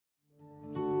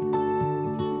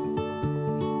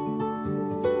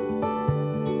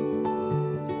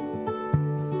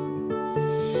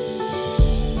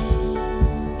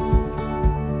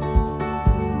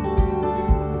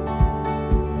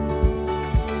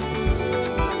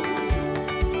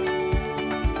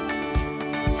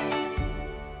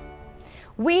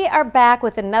We are back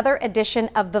with another edition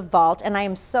of The Vault, and I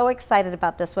am so excited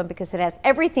about this one because it has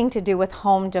everything to do with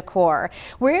home decor.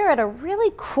 We're at a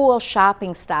really cool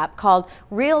shopping stop called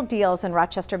Real Deals in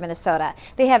Rochester, Minnesota.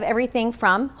 They have everything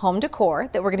from home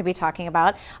decor that we're going to be talking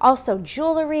about, also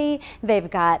jewelry, they've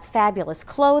got fabulous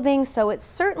clothing, so it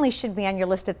certainly should be on your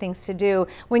list of things to do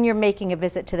when you're making a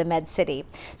visit to the Med City.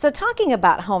 So talking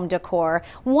about home decor,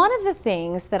 one of the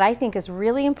things that I think is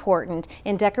really important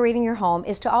in decorating your home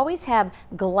is to always have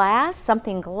glass,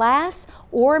 something glass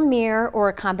or mirror or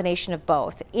a combination of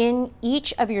both in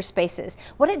each of your spaces.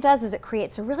 What it does is it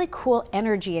creates a really cool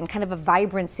energy and kind of a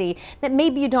vibrancy that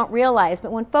maybe you don't realize,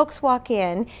 but when folks walk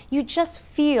in, you just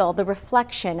feel the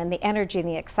reflection and the energy and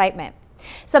the excitement.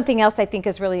 Something else I think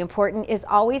is really important is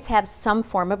always have some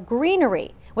form of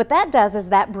greenery. What that does is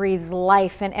that breathes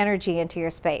life and energy into your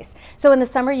space. So in the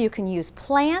summer you can use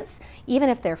plants, even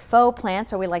if they're faux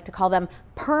plants, or we like to call them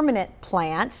permanent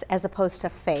plants as opposed to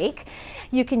fake.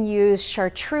 You can use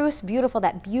chartreuse, beautiful,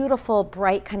 that beautiful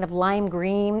bright kind of lime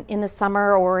green in the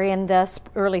summer or in the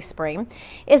early spring.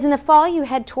 In the fall you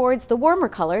head towards the warmer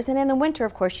colors, and in the winter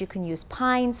of course you can use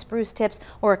pine, spruce tips,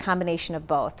 or a combination of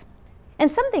both.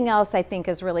 And something else I think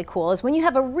is really cool is when you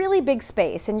have a really big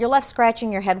space and you're left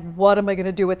scratching your head, what am I going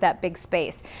to do with that big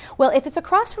space? Well, if it's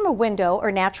across from a window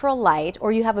or natural light,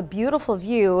 or you have a beautiful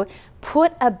view,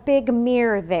 put a big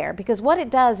mirror there, because what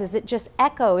it does is it just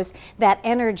echoes that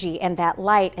energy and that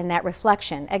light and that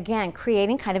reflection, again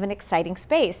creating kind of an exciting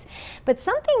space. But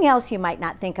something else you might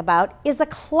not think about is a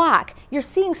clock. You're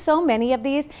seeing so many of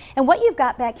these, and what you've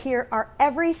got back here are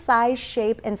every size,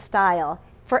 shape, and style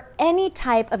for any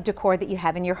type of decor that you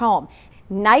have in your home.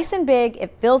 Nice and big,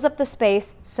 it fills up the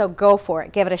space, so go for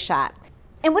it, give it a shot.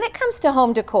 And when it comes to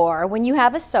home decor, when you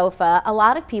have a sofa, a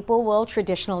lot of people will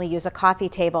traditionally use a coffee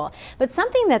table. But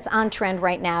something that's on trend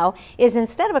right now is,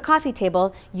 instead of a coffee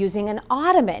table, using an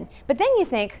ottoman. But then you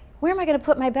think, where am I going to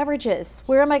put my beverages?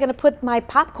 Where am I going to put my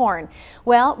popcorn?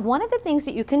 Well, one of the things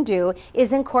that you can do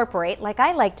is incorporate, like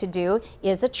I like to do,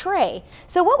 is a tray.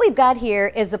 So what we've got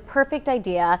here is a perfect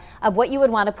idea of what you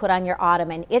would want to put on your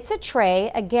ottoman. It's a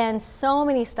tray. Again, so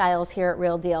many styles here at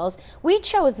Real Deals. We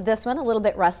chose this one, a little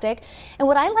bit rustic. And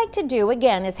what I like to do,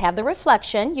 again, is have the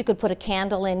reflection. You could put a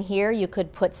candle in here. You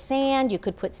could put sand. You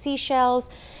could put seashells.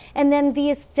 And then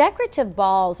these decorative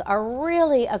balls are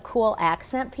really a cool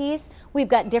accent piece. We've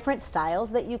got different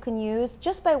styles that you can use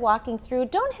just by walking through.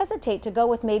 Don't hesitate to go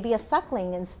with maybe a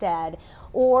suckling instead.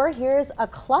 Or here's a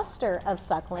cluster of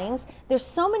sucklings. There's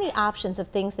so many options of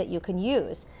things that you can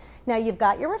use. Now you've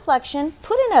got your reflection,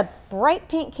 put in a bright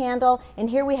pink candle, and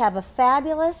here we have a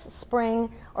fabulous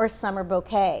spring or summer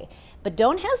bouquet. But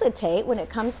don't hesitate when it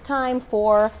comes time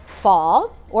for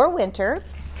fall or winter.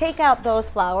 Take out those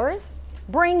flowers.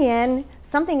 Bring in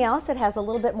something else that has a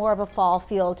little bit more of a fall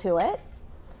feel to it,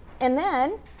 and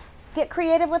then get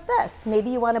creative with this. Maybe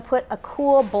you want to put a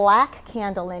cool black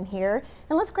candle in here,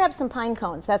 and let's grab some pine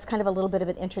cones. That's kind of a little bit of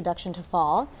an introduction to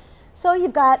fall. So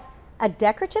you've got a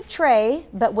decorative tray,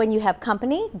 but when you have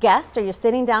company, guests, or you're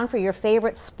sitting down for your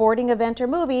favorite sporting event or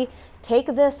movie, take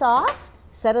this off,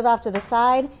 set it off to the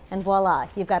side, and voila,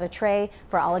 you've got a tray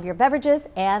for all of your beverages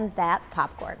and that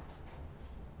popcorn.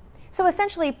 So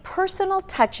essentially, personal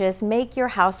touches make your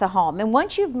house a home. And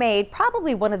once you've made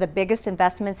probably one of the biggest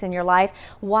investments in your life,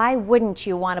 why wouldn't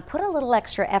you want to put a little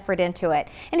extra effort into it?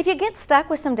 And if you get stuck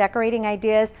with some decorating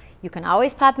ideas, you can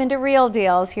always pop into Real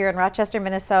Deals here in Rochester,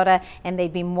 Minnesota, and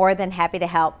they'd be more than happy to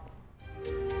help.